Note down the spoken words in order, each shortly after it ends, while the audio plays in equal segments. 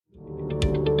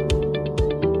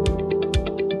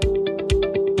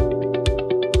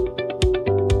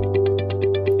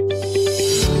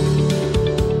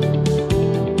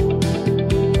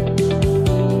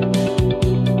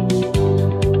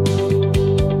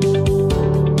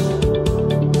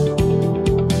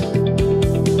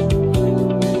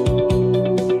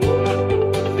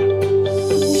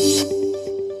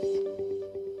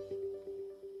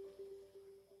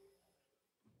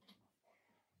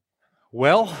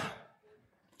Well,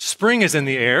 spring is in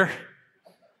the air,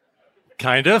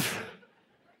 kind of.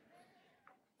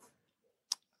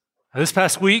 This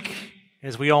past week,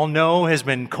 as we all know, has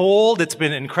been cold. It's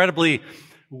been incredibly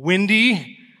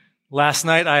windy. Last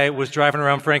night, I was driving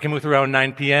around Frankenmuth around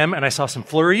 9 p.m., and I saw some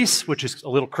flurries, which is a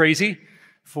little crazy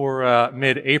for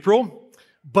mid-April.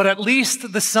 But at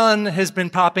least the sun has been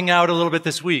popping out a little bit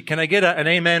this week. Can I get an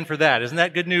amen for that? Isn't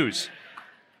that good news?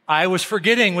 I was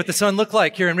forgetting what the sun looked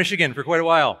like here in Michigan for quite a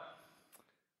while.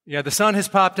 Yeah, the sun has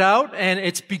popped out, and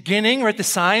it's beginning, right? The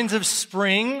signs of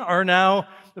spring are now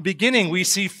beginning. We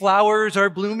see flowers are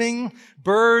blooming,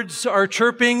 birds are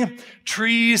chirping,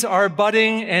 trees are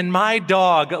budding, and my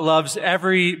dog loves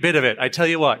every bit of it. I tell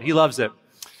you what, he loves it.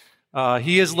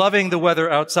 He is loving the weather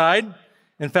outside.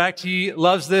 In fact, he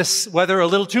loves this weather a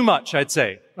little too much, I'd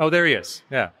say. Oh, there he is.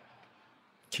 Yeah.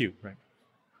 Cute, right?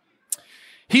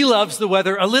 He loves the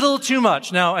weather a little too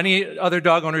much. Now, any other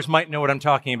dog owners might know what I'm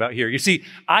talking about here. You see,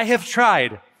 I have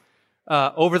tried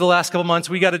over the last couple months.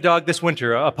 We got a dog this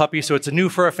winter, a puppy, so it's new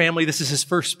for our family. This is his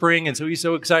first spring, and so he's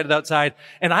so excited outside.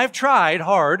 And I've tried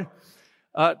hard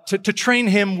to train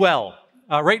him well.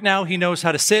 Right now, he knows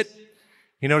how to sit.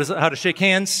 He knows how to shake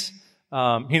hands.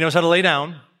 He knows how to lay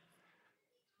down.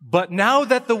 But now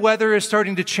that the weather is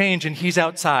starting to change and he's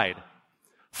outside,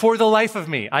 for the life of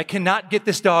me, I cannot get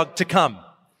this dog to come.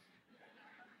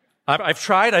 I've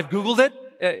tried, I've Googled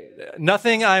it.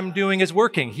 Nothing I'm doing is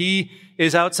working. He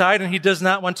is outside and he does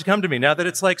not want to come to me. Now that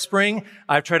it's like spring,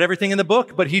 I've tried everything in the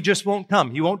book, but he just won't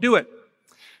come. He won't do it.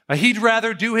 He'd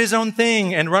rather do his own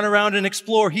thing and run around and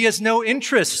explore. He has no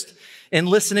interest in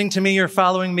listening to me or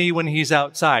following me when he's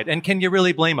outside. And can you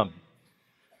really blame him?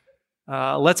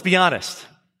 Let's be honest.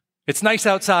 It's nice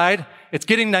outside, it's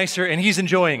getting nicer, and he's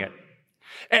enjoying it.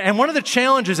 And one of the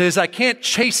challenges is I can't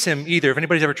chase him either. If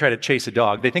anybody's ever tried to chase a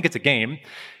dog, they think it's a game,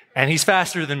 and he's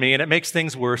faster than me, and it makes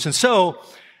things worse. And so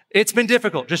it's been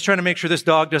difficult just trying to make sure this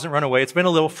dog doesn't run away. It's been a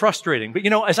little frustrating. But,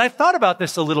 as I've thought about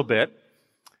this a little bit,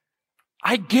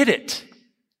 I get it.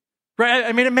 Right?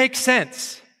 I mean, it makes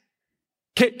sense.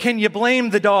 Can you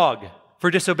blame the dog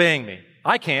for disobeying me?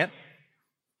 I can't.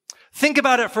 Think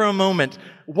about it for a moment.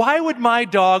 Why would my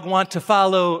dog want to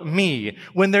follow me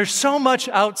when there's so much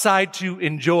outside to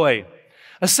enjoy,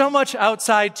 so much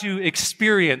outside to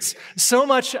experience, so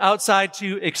much outside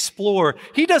to explore?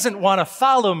 He doesn't want to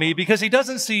follow me because he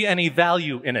doesn't see any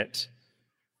value in it.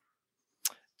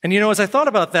 And as I thought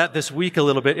about that this week a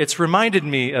little bit, it's reminded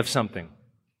me of something.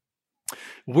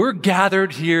 We're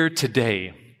gathered here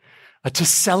today to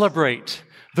celebrate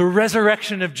the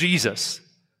resurrection of Jesus.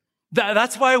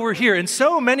 That's why we're here. And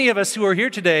so many of us who are here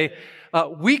today,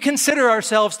 we consider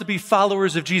ourselves to be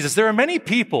followers of Jesus. There are many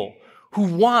people who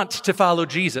want to follow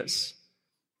Jesus.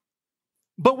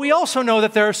 But we also know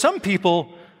that there are some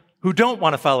people who don't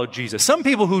want to follow Jesus. Some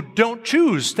people who don't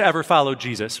choose to ever follow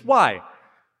Jesus. Why?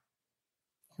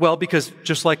 Well, because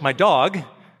just like my dog,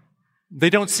 they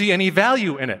don't see any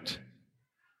value in it.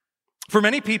 For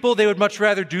many people, they would much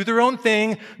rather do their own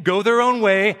thing, go their own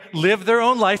way, live their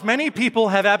own life. Many people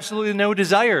have absolutely no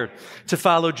desire to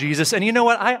follow Jesus. And you know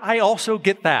what? I also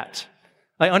get that.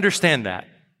 I understand that.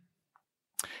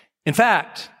 In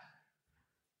fact,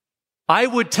 I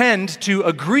would tend to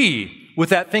agree with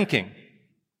that thinking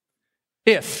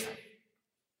if,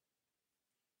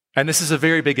 and this is a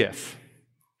very big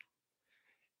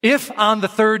if on the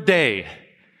third day,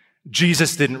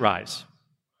 Jesus didn't rise.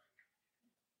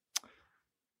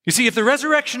 You see, if the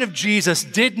resurrection of Jesus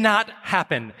did not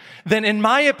happen, then in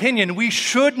my opinion, we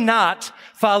should not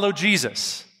follow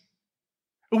Jesus.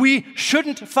 We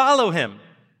shouldn't follow him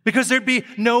because there'd be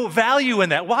no value in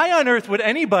that. Why on earth would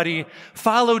anybody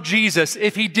follow Jesus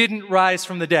if he didn't rise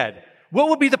from the dead? What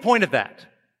would be the point of that?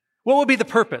 What would be the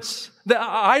purpose?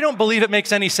 I don't believe it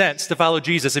makes any sense to follow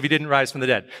Jesus if he didn't rise from the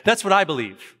dead. That's what I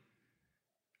believe.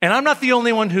 And I'm not the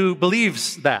only one who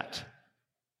believes that.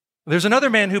 There's another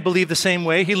man who believed the same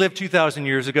way. He lived 2,000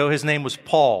 years ago. His name was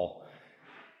Paul.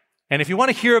 And if you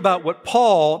want to hear about what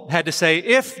Paul had to say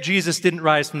if Jesus didn't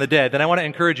rise from the dead, then I want to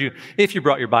encourage you, if you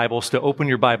brought your Bibles, to open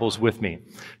your Bibles with me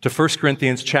to 1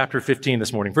 Corinthians chapter 15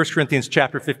 this morning. 1 Corinthians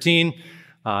chapter 15,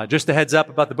 just a heads up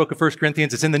about the book of 1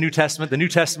 Corinthians. It's in the New Testament. The New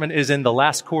Testament is in the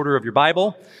last quarter of your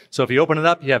Bible. So if you open it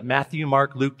up, you have Matthew,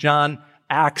 Mark, Luke, John,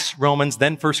 Acts, Romans,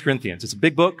 then 1 Corinthians. It's a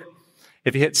big book.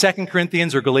 If you hit 2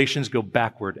 Corinthians or Galatians, go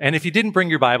backward. And if you didn't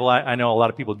bring your Bible, I know a lot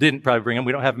of people didn't probably bring them.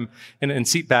 We don't have them in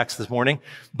seat backs this morning.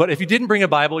 But if you didn't bring a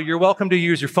Bible, you're welcome to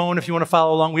use your phone if you want to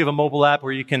follow along. We have a mobile app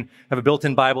where you can have a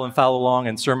built-in Bible and follow along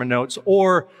and sermon notes,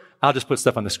 or I'll just put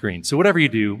stuff on the screen. So whatever you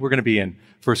do, we're going to be in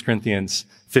 1 Corinthians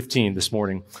 15 this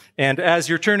morning. And as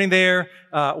you're turning there,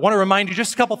 I want to remind you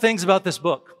just a couple things about this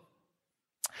book.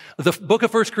 The book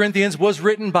of 1 Corinthians was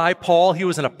written by Paul. He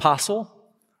was an apostle,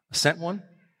 a sent one.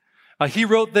 He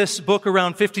wrote this book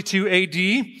around 52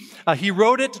 AD. He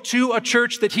wrote it to a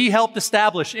church that he helped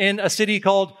establish in a city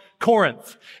called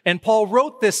Corinth. And Paul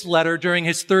wrote this letter during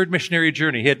his third missionary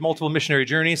journey. He had multiple missionary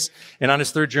journeys, and on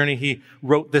his third journey, he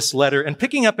wrote this letter. And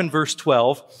picking up in verse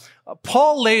 12,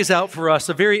 Paul lays out for us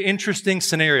a very interesting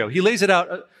scenario. He lays it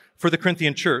out for the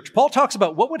Corinthian church. Paul talks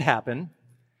about what would happen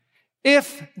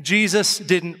if Jesus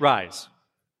didn't rise.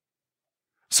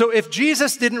 So if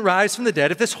Jesus didn't rise from the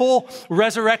dead, if this whole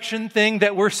resurrection thing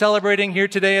that we're celebrating here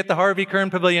today at the Harvey Kern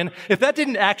Pavilion, if that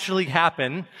didn't actually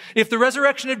happen, if the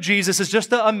resurrection of Jesus is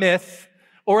just a myth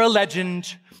or a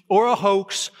legend or a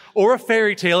hoax or a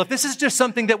fairy tale, if this is just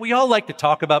something that we all like to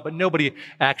talk about but nobody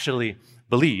actually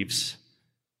believes,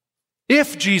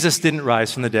 if Jesus didn't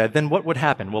rise from the dead, then what would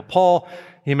happen? Well, Paul,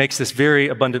 he makes this very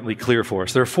abundantly clear for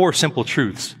us. There are 4 simple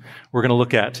truths we're going to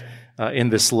look at in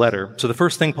this letter. So the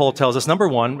first thing Paul tells us, number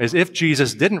 1, is if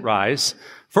Jesus didn't rise,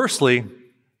 firstly,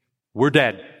 we're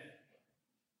dead.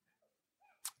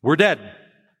 We're dead.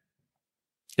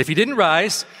 If he didn't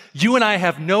rise, you and I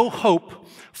have no hope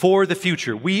for the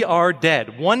future. We are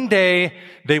dead. One day,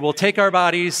 they will take our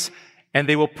bodies and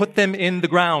they will put them in the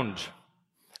ground.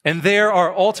 And there,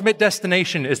 our ultimate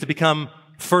destination is to become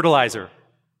fertilizer.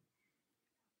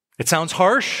 It sounds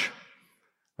harsh.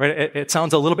 Right? It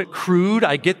sounds a little bit crude.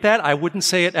 I get that. I wouldn't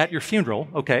say it at your funeral,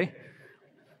 okay?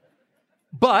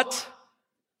 But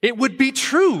it would be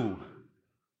true.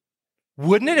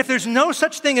 Wouldn't it? If there's no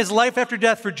such thing as life after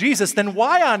death for Jesus, then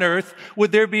why on earth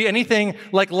would there be anything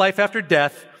like life after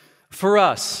death for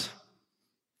us?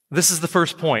 This is the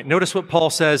first point. Notice what Paul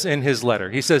says in his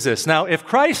letter. He says this, "Now, if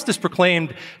Christ is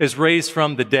proclaimed as raised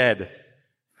from the dead,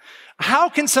 how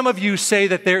can some of you say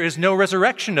that there is no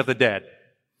resurrection of the dead?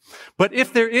 But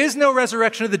if there is no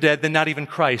resurrection of the dead, then not even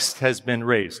Christ has been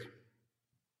raised."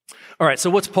 All right, so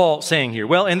what's Paul saying here?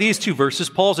 Well, in these 2 verses,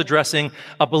 Paul's addressing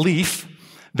a belief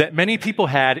that many people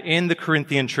had in the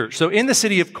Corinthian church. So in the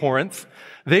city of Corinth,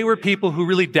 they were people who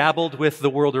really dabbled with the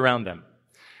world around them.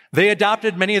 They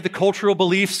adopted many of the cultural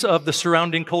beliefs of the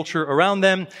surrounding culture around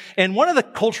them. And one of the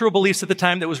cultural beliefs at the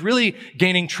time that was really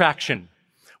gaining traction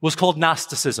was called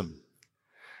Gnosticism.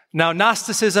 Now,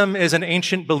 Gnosticism is an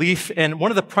ancient belief, and one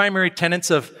of the primary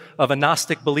tenets of a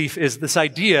Gnostic belief is this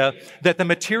idea that the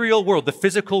material world, the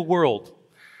physical world,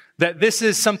 that this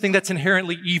is something that's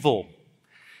inherently evil.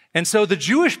 And so the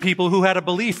Jewish people who had a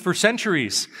belief for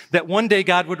centuries that one day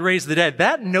God would raise the dead,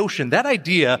 that notion, that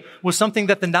idea was something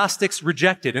that the Gnostics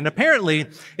rejected. And apparently,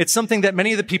 it's something that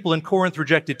many of the people in Corinth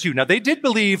rejected too. Now, they did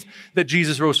believe that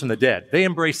Jesus rose from the dead. They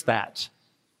embraced that.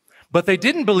 But they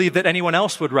didn't believe that anyone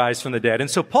else would rise from the dead.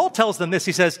 And so Paul tells them this.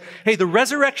 He says, hey, the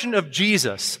resurrection of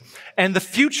Jesus and the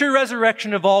future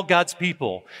resurrection of all God's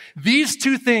people, these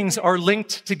 2 things are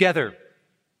linked together.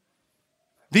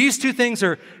 These 2 things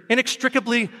are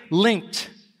inextricably linked.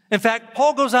 In fact,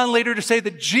 Paul goes on later to say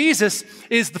that Jesus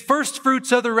is the first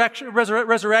fruits of the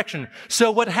resurrection.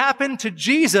 So what happened to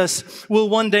Jesus will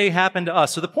one day happen to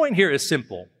us. So the point here is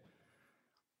simple.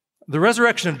 The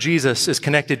resurrection of Jesus is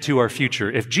connected to our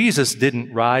future. If Jesus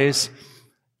didn't rise,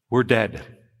 we're dead.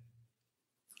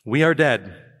 We are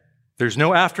dead. There's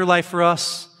no afterlife for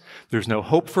us. There's no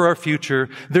hope for our future.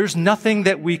 There's nothing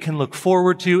that we can look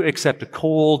forward to except a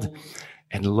cold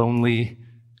and lonely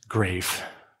grave.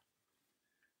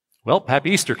 Well,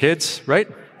 happy Easter, kids, right?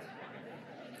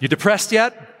 You depressed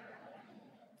yet?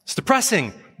 It's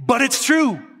depressing, but it's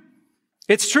true.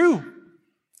 It's true.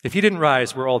 If he didn't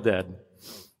rise, we're all dead.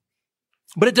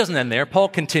 But it doesn't end there. Paul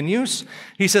continues.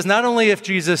 He says, not only if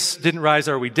Jesus didn't rise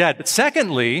are we dead, but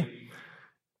secondly,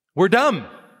 we're dumb.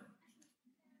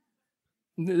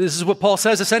 This is what Paul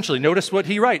says essentially. Notice what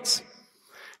he writes.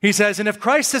 He says, and if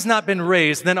Christ has not been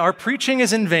raised, then our preaching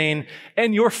is in vain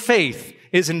and your faith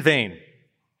is in vain.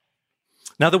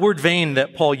 Now, the word vain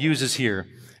that Paul uses here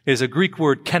is a Greek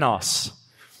word kenos.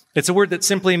 It's a word that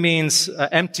simply means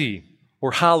empty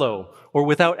or hollow or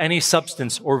without any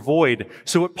substance or void.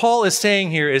 So what Paul is saying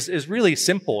here is really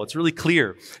simple. It's really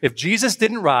clear. If Jesus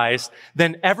didn't rise,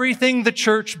 then everything the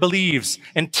church believes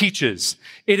and teaches,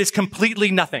 it is completely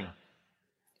nothing.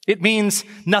 It means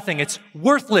nothing. It's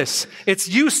worthless. It's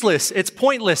useless. It's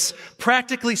pointless.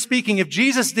 Practically speaking, if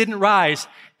Jesus didn't rise,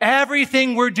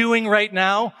 everything we're doing right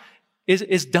now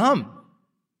is dumb.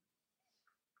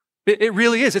 It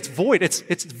really is. It's void.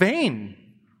 It's vain.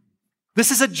 This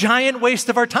is a giant waste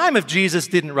of our time if Jesus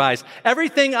didn't rise.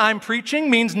 Everything I'm preaching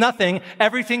means nothing.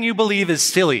 Everything you believe is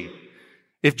silly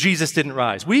if Jesus didn't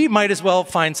rise. We might as well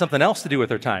find something else to do with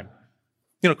our time.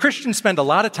 You know, Christians spend a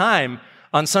lot of time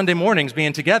on Sunday mornings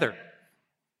being together.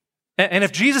 And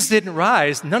if Jesus didn't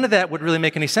rise, none of that would really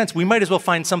make any sense. We might as well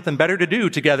find something better to do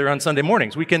together on Sunday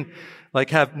mornings. We can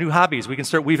have new hobbies. We can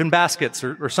start weaving baskets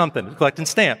or something, collecting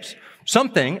stamps.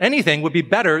 Something, anything would be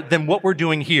better than what we're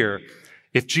doing here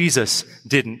if Jesus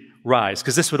didn't rise,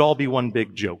 because this would all be one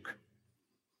big joke.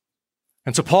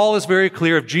 And so Paul is very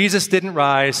clear. If Jesus didn't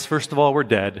rise, first of all, we're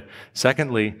dead.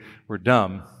 Secondly, we're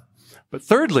dumb. But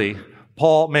thirdly,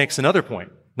 Paul makes another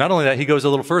point. Not only that, he goes a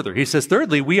little further. He says,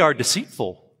 thirdly, we are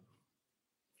deceitful.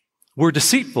 We're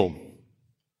deceitful.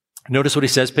 Notice what he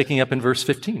says, picking up in verse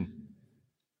 15.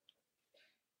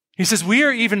 He says, we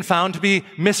are even found to be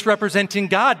misrepresenting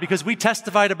God because we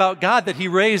testified about God that he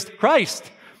raised Christ,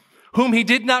 whom he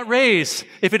did not raise,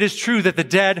 if it is true that the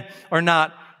dead are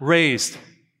not raised.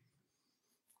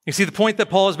 You see, the point that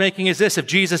Paul is making is this: if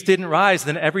Jesus didn't rise,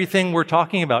 then everything we're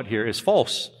talking about here is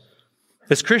false.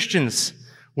 As Christians,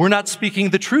 we're not speaking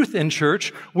the truth in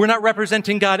church. We're not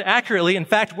representing God accurately. In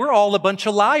fact, we're all a bunch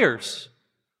of liars.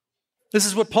 This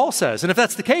is what Paul says. And if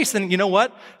that's the case, then you know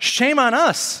what? Shame on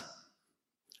us.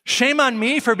 Shame on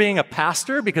me for being a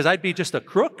pastor because I'd be just a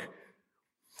crook.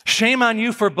 Shame on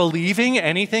you for believing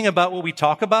anything about what we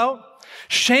talk about.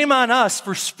 Shame on us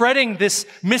for spreading this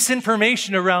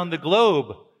misinformation around the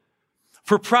globe,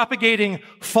 for propagating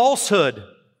falsehood.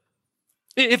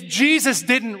 If Jesus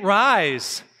didn't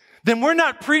rise, then we're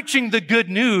not preaching the good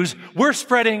news. We're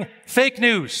spreading fake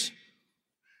news.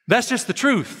 That's just the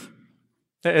truth.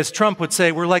 As Trump would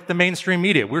say, we're like the mainstream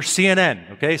media. We're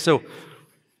CNN, okay? So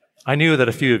I knew that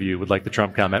a few of you would like the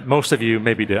Trump comment. Most of you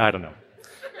maybe did. I don't know.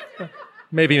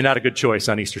 Maybe not a good choice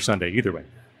on Easter Sunday, either way.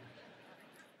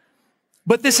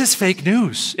 But this is fake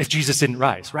news if Jesus didn't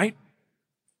rise, right?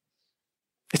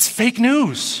 It's fake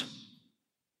news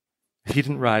if he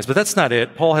didn't rise. But that's not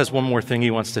it. Paul has one more thing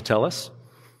he wants to tell us.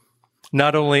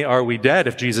 Not only are we dead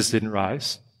if Jesus didn't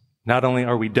rise, not only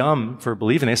are we dumb for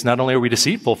believing this, not only are we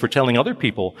deceitful for telling other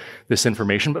people this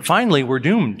information, but finally we're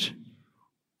doomed.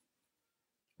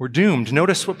 We're doomed.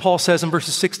 Notice what Paul says in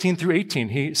verses 16 through 18.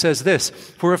 He says this: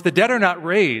 for if the dead are not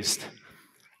raised,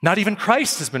 not even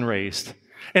Christ has been raised.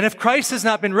 And if Christ has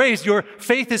not been raised, your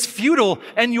faith is futile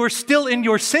and you're still in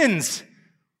your sins.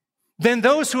 Then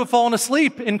those who have fallen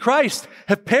asleep in Christ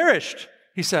have perished,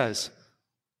 he says.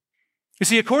 You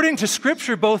see, according to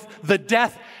Scripture, both the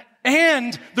death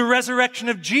and the resurrection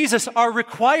of Jesus are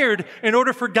required in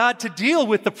order for God to deal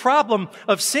with the problem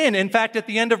of sin. In fact, at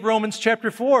the end of Romans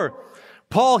chapter 4,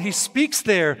 Paul, he speaks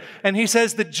there and he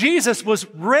says that Jesus was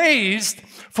raised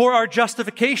for our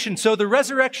justification. So the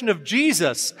resurrection of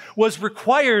Jesus was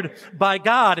required by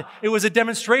God. It was a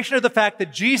demonstration of the fact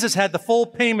that Jesus had the full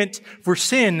payment for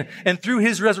sin. And through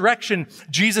his resurrection,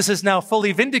 Jesus is now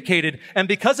fully vindicated. And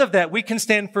because of that, we can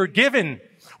stand forgiven.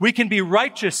 We can be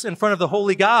righteous in front of the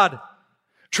holy God.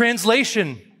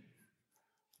 Translation: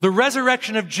 the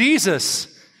resurrection of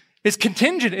Jesus is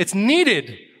contingent. It's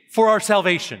needed for our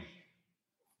salvation.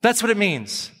 That's what it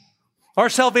means. Our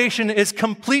salvation is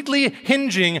completely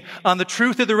hinging on the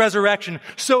truth of the resurrection.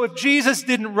 So if Jesus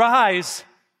didn't rise,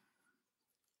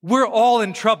 we're all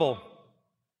in trouble.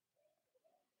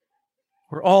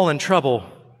 We're all in trouble.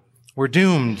 We're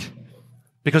doomed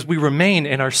because we remain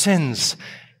in our sins,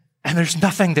 and there's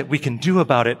nothing that we can do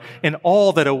about it, and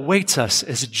all that awaits us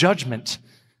is judgment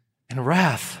and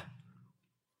wrath,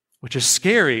 which is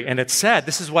scary and it's sad.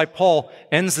 This is why Paul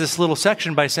ends this little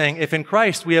section by saying, if in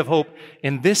Christ we have hope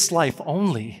in this life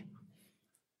only,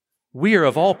 we are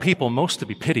of all people most to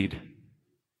be pitied.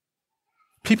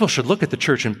 People should look at the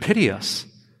church and pity us.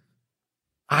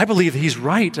 I believe he's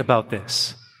right about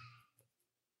this.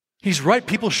 He's right.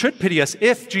 People should pity us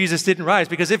if Jesus didn't rise,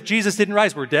 because if Jesus didn't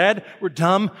rise, we're dead, we're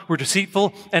dumb, we're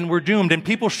deceitful, and we're doomed. And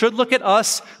people should look at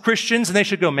us, Christians, and they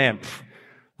should go, man,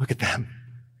 look at them.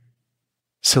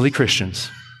 Silly Christians.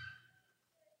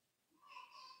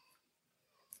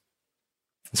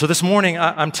 So this morning,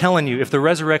 I'm telling you, if the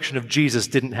resurrection of Jesus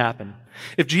didn't happen,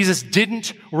 if Jesus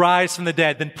didn't rise from the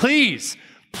dead, then please,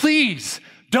 please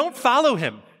don't follow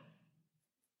him.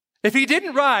 If he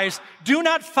didn't rise, do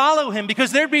not follow him,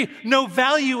 because there'd be no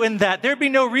value in that. There'd be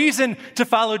no reason to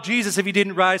follow Jesus if he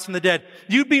didn't rise from the dead.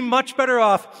 You'd be much better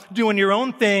off doing your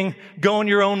own thing, going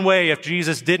your own way if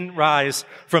Jesus didn't rise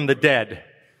from the dead.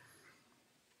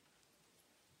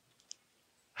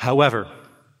 However,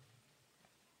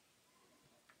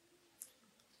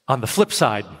 on the flip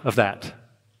side of that,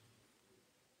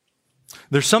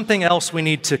 there's something else we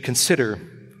need to consider.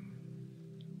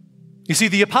 You see,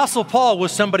 the Apostle Paul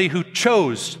was somebody who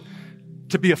chose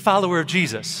to be a follower of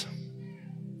Jesus.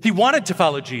 He wanted to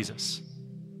follow Jesus.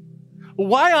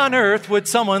 Why on earth would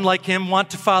someone like him want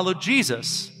to follow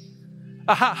Jesus?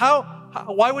 How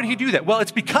Why would he do that? Well,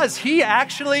 it's because he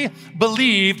actually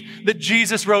believed that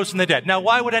Jesus rose from the dead. Now,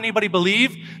 why would anybody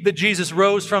believe that Jesus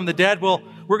rose from the dead? Well,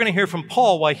 we're going to hear from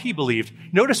Paul why he believed.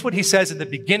 Notice what he says at the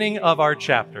beginning of our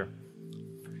chapter.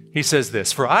 He says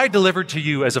this, "For I delivered to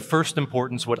you as of first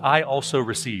importance what I also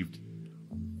received.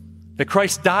 That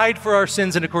Christ died for our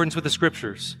sins in accordance with the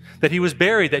Scriptures. That he was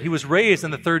buried, that he was raised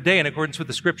on the third day in accordance with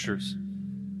the Scriptures.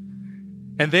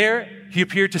 And there he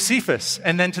appeared to Cephas,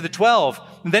 and then to the 12.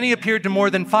 And then he appeared to more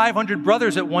than 500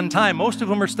 brothers at one time, most of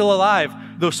whom are still alive,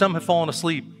 though some have fallen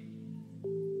asleep.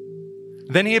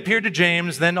 Then he appeared to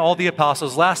James, then all the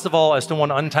apostles. Last of all, as to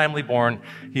one untimely born,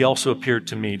 he also appeared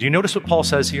to me." Do you notice what Paul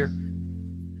says here?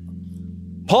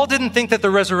 Paul didn't think that the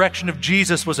resurrection of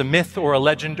Jesus was a myth or a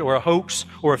legend or a hoax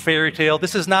or a fairy tale.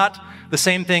 This is not the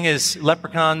same thing as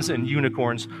leprechauns and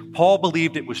unicorns. Paul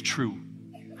believed it was true.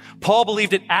 Paul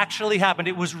believed it actually happened.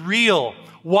 It was real.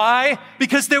 Why?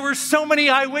 Because there were so many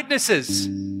eyewitnesses.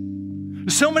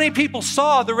 So many people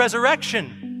saw the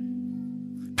resurrection.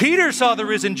 Peter saw the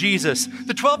risen Jesus.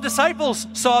 The 12 disciples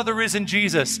saw the risen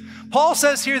Jesus. Paul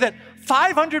says here that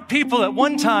 500 people at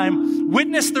one time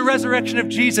witnessed the resurrection of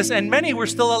Jesus, and many were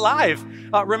still alive.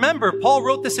 Remember, Paul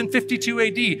wrote this in 52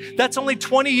 AD. That's only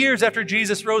 20 years after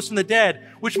Jesus rose from the dead,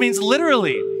 which means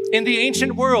literally in the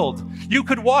ancient world, you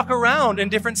could walk around in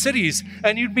different cities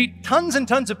and you'd meet tons and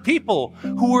tons of people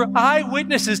who were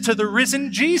eyewitnesses to the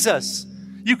risen Jesus.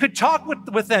 You could talk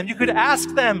with them. You could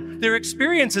ask them their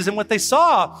experiences and what they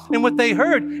saw and what they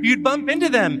heard. You'd bump into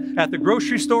them at the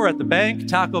grocery store, at the bank,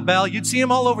 Taco Bell. You'd see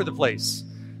them all over the place.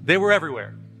 They were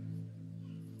everywhere.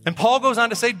 And Paul goes on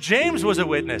to say James was a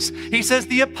witness. He says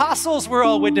the apostles were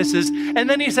all witnesses. And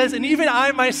then he says, and even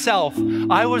I myself,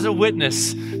 I was a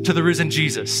witness to the risen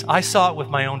Jesus. I saw it with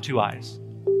my own two eyes.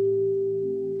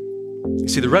 You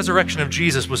see, the resurrection of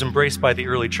Jesus was embraced by the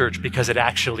early church because it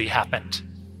actually happened.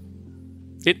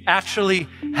 It actually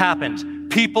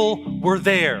happened. People were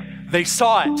there. They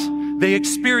saw it. They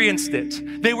experienced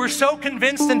it. They were so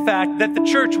convinced, in fact, that the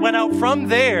church went out from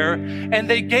there and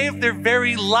they gave their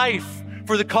very life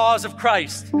for the cause of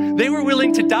Christ. They were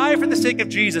willing to die for the sake of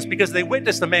Jesus because they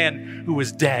witnessed a man who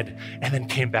was dead and then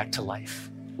came back to life.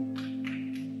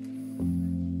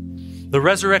 The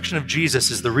resurrection of Jesus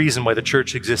is the reason why the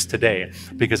church exists today,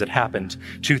 because it happened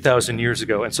 2,000 years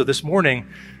ago. And so this morning,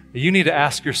 you need to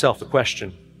ask yourself a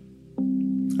question,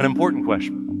 an important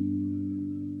question.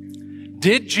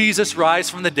 Did Jesus rise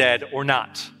from the dead or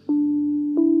not?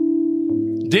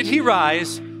 Did he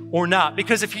rise or not?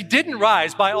 Because if he didn't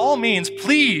rise, by all means,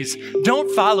 please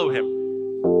don't follow him.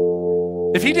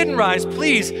 If he didn't rise,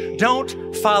 please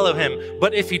don't follow him.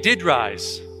 But if he did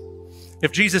rise,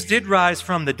 if Jesus did rise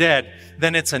from the dead,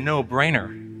 then it's a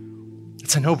no-brainer.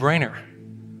 It's a no-brainer.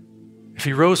 If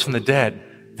he rose from the dead,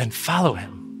 then follow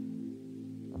him.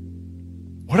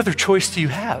 What other choice do you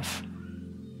have?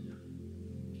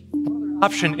 What other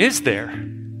option is there?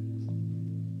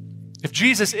 If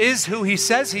Jesus is who he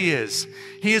says he is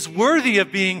worthy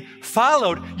of being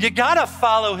followed. You gotta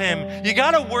follow him. You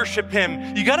gotta worship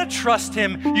him. You gotta trust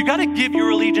him. You gotta give your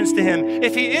allegiance to him.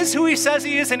 If he is who he says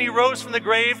he is and he rose from the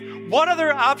grave, what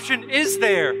other option is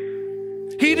there?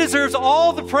 He deserves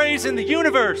all the praise in the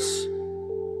universe.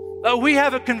 We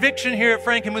have a conviction here at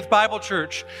Frankenmuth Bible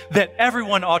Church that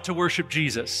everyone ought to worship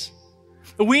Jesus.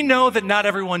 We know that not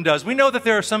everyone does. We know that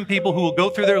there are some people who will go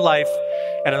through their life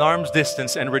at an arm's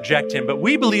distance and reject him. But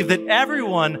we believe that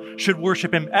everyone should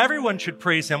worship him. Everyone should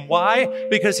praise him. Why?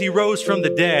 Because he rose from the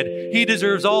dead. He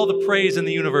deserves all the praise in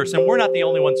the universe. And we're not the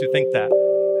only ones who think that.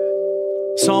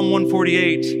 Psalm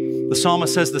 148, the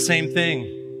psalmist says the same thing.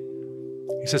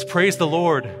 He says, praise the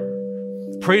Lord.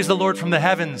 Praise the Lord from the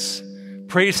heavens.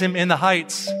 Praise him in the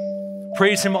heights.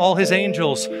 Praise him, all his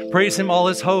angels. Praise him, all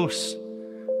his hosts.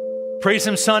 Praise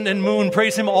him, sun and moon.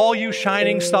 Praise him, all you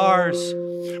shining stars.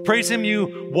 Praise him,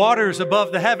 you waters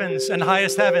above the heavens and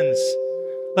highest heavens.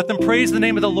 Let them praise the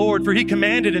name of the Lord, for he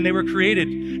commanded and they were created,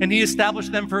 and he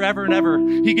established them forever and ever.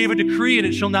 He gave a decree and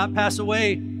it shall not pass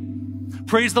away.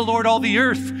 Praise the Lord, all the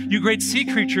earth, you great sea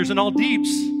creatures and all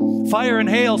deeps, fire and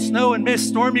hail, snow and mist,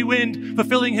 stormy wind,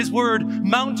 fulfilling his word,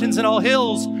 mountains and all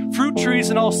hills, fruit trees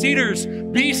and all cedars,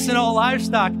 beasts and all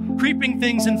livestock, creeping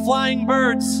things and flying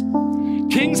birds,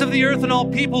 kings of the earth and all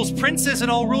peoples, princes and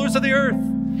all rulers of the earth,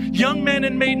 young men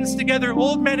and maidens together,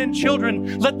 old men and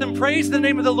children. Let them praise the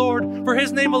name of the Lord, for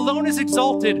his name alone is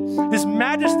exalted. His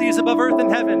majesty is above earth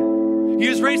and heaven. He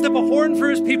has raised up a horn for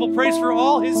his people, praise for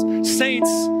all his saints.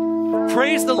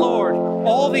 Praise the Lord,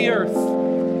 all the earth.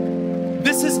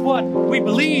 This is what we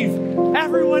believe.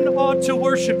 Everyone ought to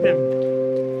worship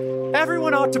him.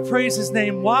 Everyone ought to praise his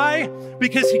name. Why?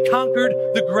 Because he conquered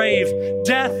the grave.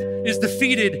 Death is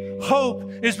defeated. Hope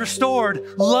is restored.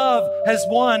 Love has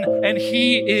won, and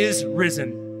he is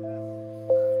risen.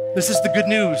 This is the good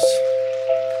news.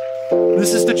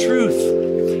 This is the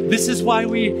truth. This is why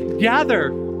we gather,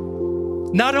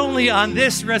 not only on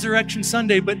this Resurrection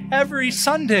Sunday, but every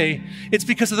Sunday. It's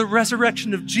because of the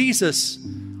resurrection of Jesus.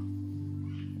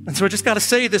 And so I just got to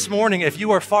say this morning, if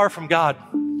you are far from God,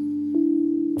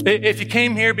 if you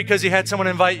came here because you had someone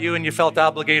invite you and you felt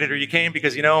obligated, or you came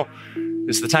because,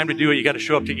 it's the time to do it, you got to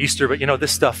show up to Easter, but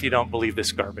this stuff, you don't believe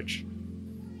this garbage.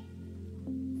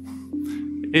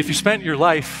 If you spent your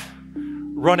life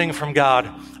running from God,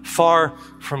 far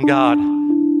from God,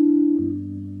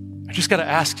 I just got to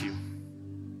ask you,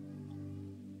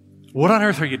 what on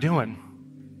earth are you doing?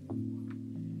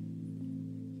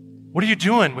 What are you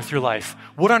doing with your life?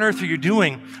 What on earth are you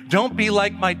doing? Don't be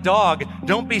like my dog.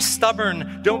 Don't be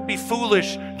stubborn. Don't be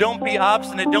foolish. Don't be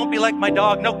obstinate. Don't be like my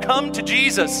dog. No, come to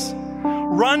Jesus.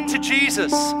 Run to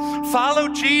Jesus. Follow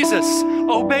Jesus.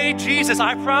 Obey Jesus.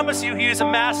 I promise you, he is a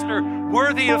master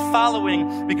worthy of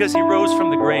following because he rose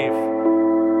from the grave.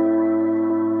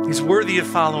 He's worthy of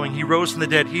following. He rose from the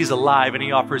dead. He's alive, and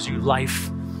he offers you life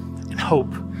and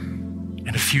hope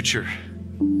and a future.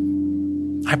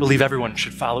 I believe everyone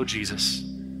should follow Jesus.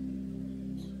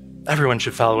 Everyone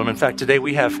should follow him. In fact, today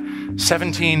we have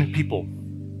 17 people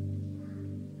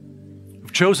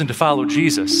who've chosen to follow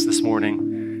Jesus this morning.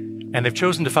 And they've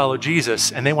chosen to follow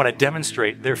Jesus, and they want to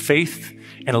demonstrate their faith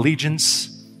and allegiance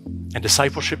and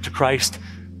discipleship to Christ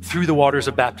through the waters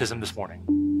of baptism this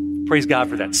morning. Praise God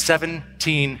for that.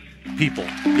 17 people.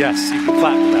 Yes, you can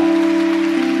clap for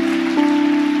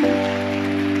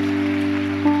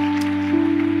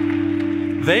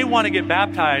that. They want to get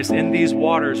baptized in these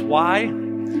waters. Why?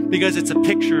 Because it's a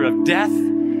picture of death,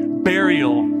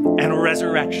 burial, and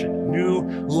resurrection. New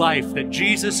life, that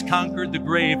Jesus conquered the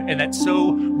grave, and that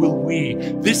so will we.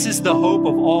 This is the hope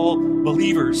of all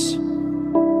believers.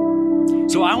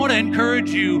 So I want to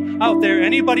encourage you out there,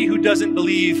 anybody who doesn't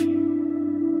believe,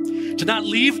 to not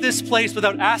leave this place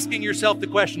without asking yourself the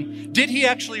question, did he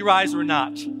actually rise or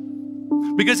not?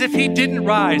 Because if he didn't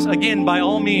rise, again, by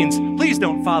all means, please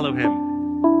don't follow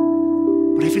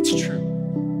him. But if it's true,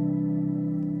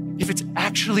 if it's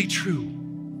actually true,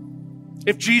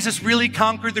 if Jesus really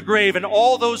conquered the grave and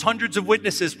all those hundreds of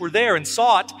witnesses were there and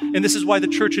saw it, and this is why the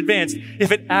church advanced,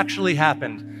 if it actually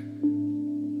happened,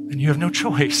 then you have no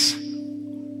choice.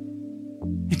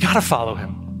 You got to follow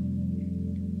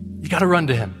him. You got to run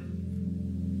to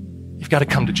him. You've got to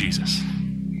come to Jesus.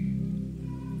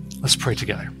 Let's pray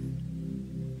together.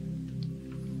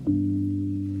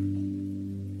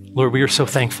 Lord, we are so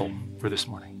thankful for this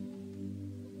morning.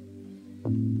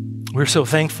 We're so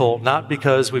thankful, not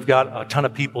because we've got a ton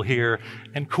of people here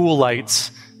and cool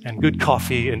lights and good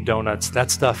coffee and donuts.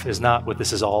 That stuff is not what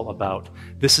this is all about.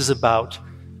 This is about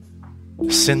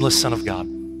the sinless Son of God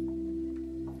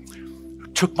who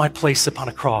took my place upon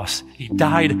a cross. He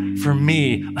died for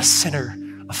me, a sinner,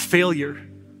 a failure.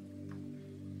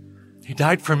 He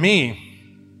died for me.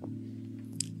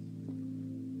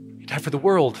 He died for the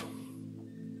world.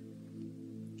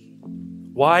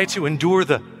 Why? To endure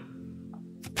the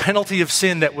penalty of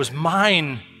sin that was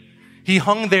mine. He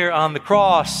hung there on the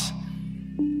cross,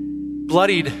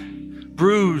 bloodied,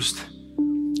 bruised,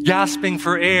 gasping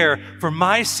for air for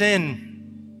my sin.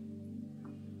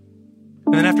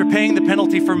 And then after paying the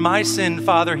penalty for my sin,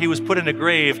 Father, he was put in a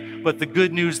grave. But the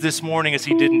good news this morning is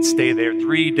he didn't stay there.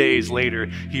 3 days later,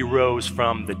 he rose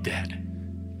from the dead.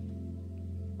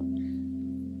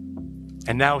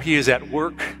 And now he is at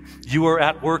work. You are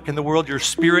at work in the world. Your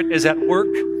Spirit is at work,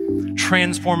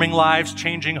 transforming lives,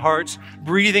 changing hearts,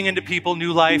 breathing into people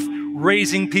new life,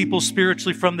 raising people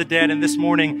spiritually from the dead. And this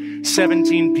morning,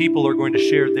 17 people are going to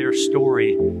share their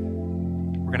story.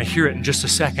 We're going to hear it in just a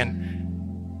second.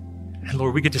 And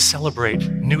Lord, we get to celebrate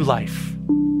new life.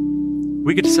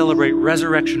 We get to celebrate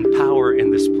resurrection power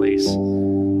in this place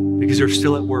because you're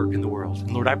still at work in the world.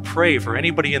 And Lord, I pray for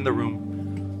anybody in the room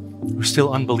who's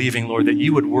still unbelieving, Lord, that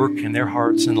you would work in their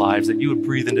hearts and lives, that you would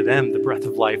breathe into them the breath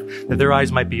of life, that their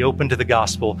eyes might be open to the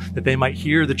gospel, that they might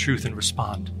hear the truth and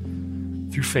respond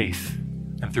through faith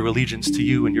and through allegiance to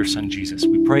you and your Son, Jesus.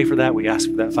 We pray for that. We ask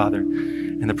for that, Father,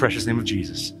 in the precious name of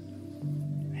Jesus.